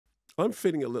I'm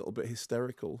feeling a little bit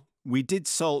hysterical. We did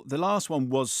solve... The last one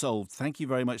was solved. Thank you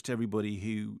very much to everybody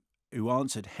who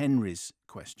answered Henry's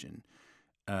question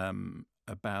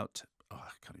about... Oh,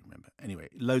 I can't even remember. Anyway,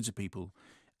 loads of people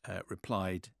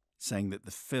replied saying that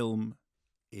the film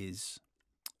is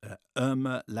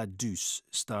Irma la Douce,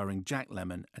 starring Jack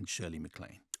Lemmon and Shirley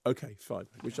MacLaine. Okay, fine.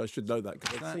 Wish I should know that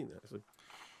because I've seen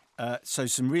that. So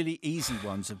some really easy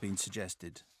ones have been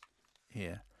suggested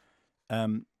here.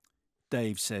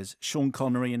 Dave says, Sean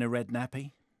Connery in a red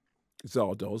nappy.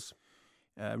 Zardoz.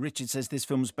 Richard says, this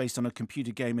film's based on a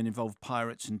computer game and involved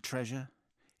pirates and treasure.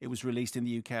 It was released in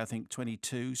the UK, I think,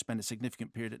 22, spent a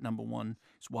significant period at #1.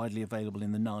 It's widely available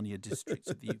in the Narnia districts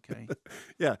of the UK.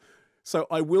 Yeah. So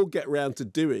I will get round to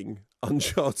doing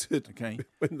Uncharted. Okay.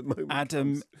 When the moment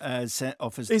Adam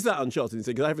offers... Is that Uncharted?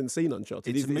 Because I haven't seen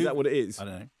Uncharted. Is that what it is? I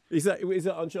don't know. Is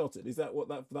that Uncharted? Is that what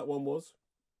that one was?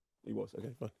 It was. Okay,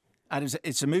 fine. Adam,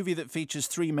 it's a movie that features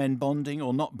 3 men bonding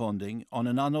or not bonding on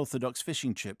an unorthodox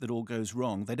fishing trip that all goes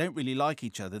wrong. They don't really like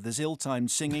each other. There's ill-timed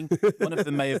singing. One of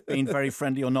them may have been very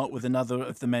friendly or not with another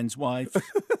of the men's wives.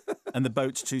 And the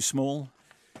boat's too small.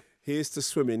 Here's to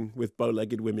swimming with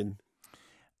bow-legged women.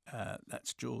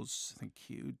 That's Jaws. Thank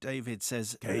you. David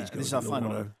says, Cage this is our final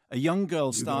one. A young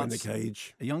girl starts in the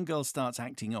cage. A young girl starts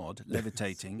acting odd,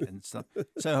 levitating and stuff.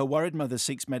 So her worried mother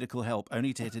seeks medical help,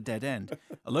 only to hit a dead end.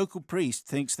 A local priest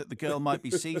thinks that the girl might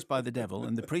be seized by the devil,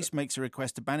 and the priest makes a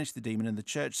request to banish the demon, and the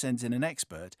church sends in an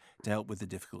expert to help with the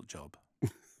difficult job.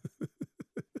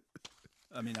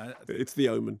 I mean, it's The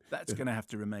Omen. That's going to have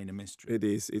to remain a mystery. It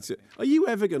is. Are you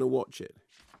ever going to watch it?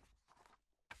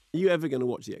 Are you ever going to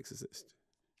watch The Exorcist?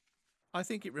 I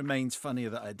think it remains funnier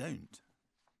that I don't.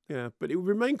 Yeah, but it would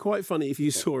remain quite funny if you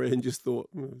saw it and just thought,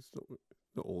 it's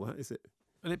not all that, is it?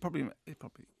 Well, it probably might be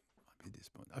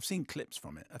disappointing. I've seen clips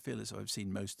from it. I feel as though I've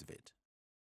seen most of it.